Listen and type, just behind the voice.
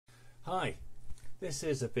Hi, this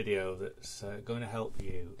is a video that's going to help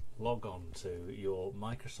you log on to your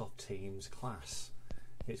Microsoft Teams class.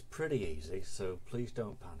 It's pretty easy, so please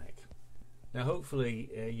don't panic. Now hopefully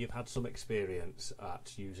you've had some experience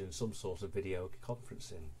at using some sort of video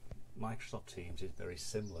conferencing. Microsoft Teams is very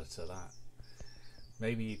similar to that.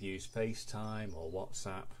 Maybe you've used FaceTime or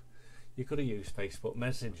WhatsApp. You could have used Facebook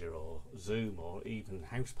Messenger or Zoom or even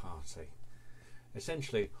House Party.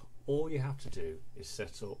 Essentially, all you have to do is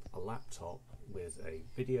set up a laptop with a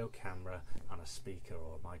video camera and a speaker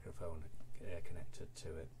or a microphone connected to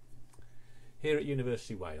it. Here at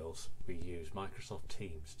University of Wales, we use Microsoft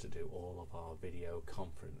Teams to do all of our video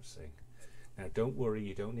conferencing. Now don't worry,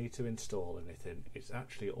 you don't need to install anything. It's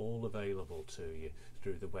actually all available to you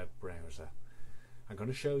through the web browser. I'm going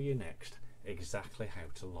to show you next exactly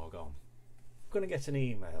how to log on. You're going to get an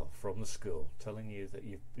email from the school telling you that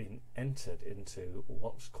you've been entered into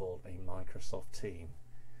what's called a Microsoft team.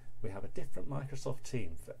 We have a different Microsoft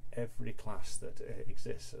team for every class that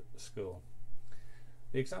exists at the school.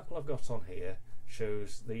 The example I've got on here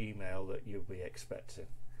shows the email that you'll be expecting.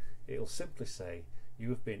 It'll simply say you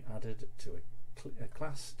have been added to a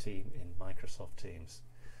class team in Microsoft Teams.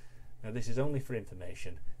 Now this is only for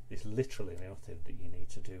information. There's literally nothing that you need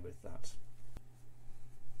to do with that.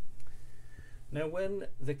 Now when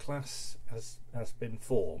the class has been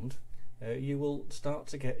formed, you will start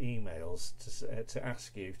to get emails to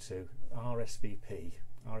ask you to RSVP.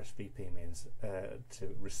 RSVP means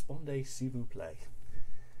to respondez s'il vous plaît.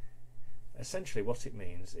 Essentially what it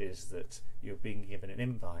means is that you're being given an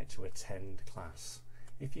invite to attend class.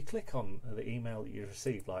 If you click on the email that you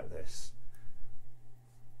receive like this,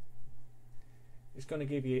 it's going to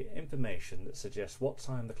give you information that suggests what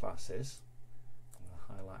time the class is.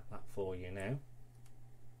 Highlight that for you now,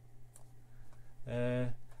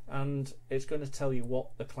 and it's going to tell you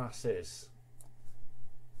what the class is.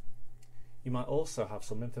 You might also have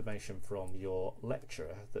some information from your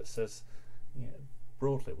lecturer that says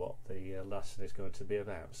broadly what the lesson is going to be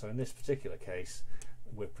about. So in this particular case,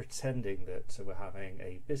 we're pretending that we're having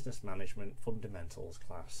a business management fundamentals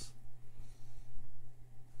class.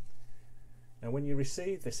 Now when you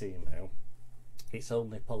receive this email, it's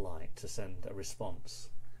only polite to send a response,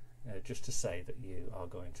 just to say that you are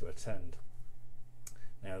going to attend.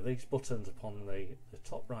 Now these buttons upon the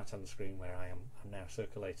top right hand screen where I'm now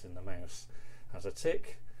circulating the mouse has a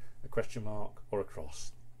tick, a question mark or a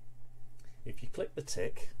cross. If you click the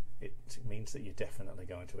tick, it means that you're definitely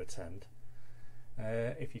going to attend.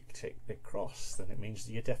 If you tick the cross, then it means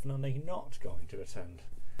that you're definitely not going to attend.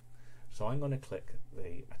 So I'm going to click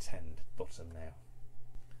the attend button now.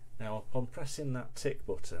 Now upon pressing that tick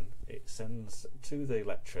button, it sends to the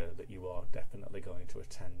lecturer that you are definitely going to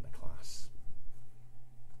attend the class.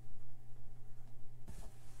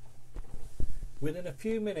 Within a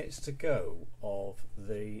few minutes to go of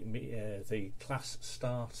the class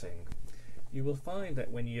starting, you will find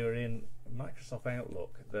that when you're in Microsoft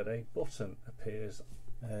Outlook that a button appears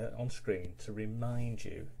on screen to remind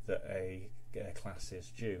you that a class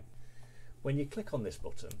is due. When you click on this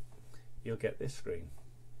button, you'll get this screen.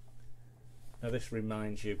 Now this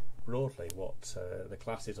reminds you broadly what the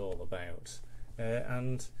class is all about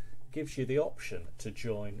and gives you the option to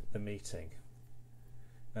join the meeting.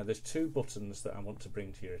 Now there's two buttons that I want to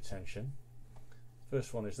bring to your attention.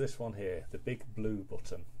 First one is this one here, the big blue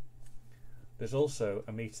button. There's also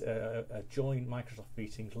a join Microsoft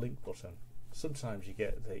Meetings link button. Sometimes you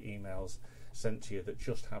get the emails sent to you that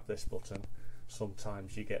just have this button.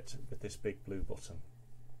 Sometimes you get with this big blue button.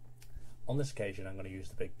 On this occasion I'm going to use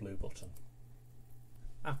the big blue button.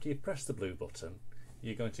 After you press the blue button,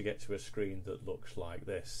 you're going to get to a screen that looks like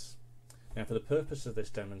this. Now for the purpose of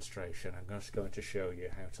this demonstration, I'm just going to show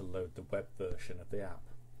you how to load the web version of the app.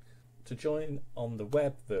 To join on the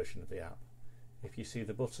web version of the app, if you see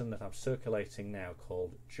the button that I'm circulating now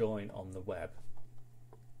called Join on the Web,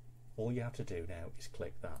 all you have to do now is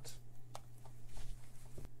click that.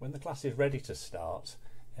 When the class is ready to start,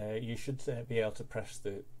 you should be able to press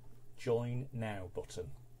the Join Now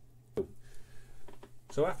button.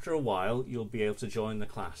 So after a while you'll be able to join the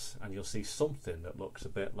class and you'll see something that looks a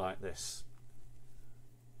bit like this.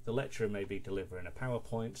 The lecturer may be delivering a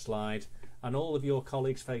PowerPoint slide and all of your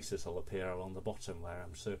colleagues' faces will appear along the bottom where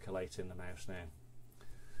I'm circulating the mouse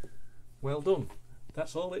now. Well done.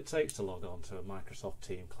 That's all it takes to log on to a Microsoft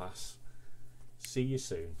Teams class. See you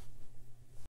soon.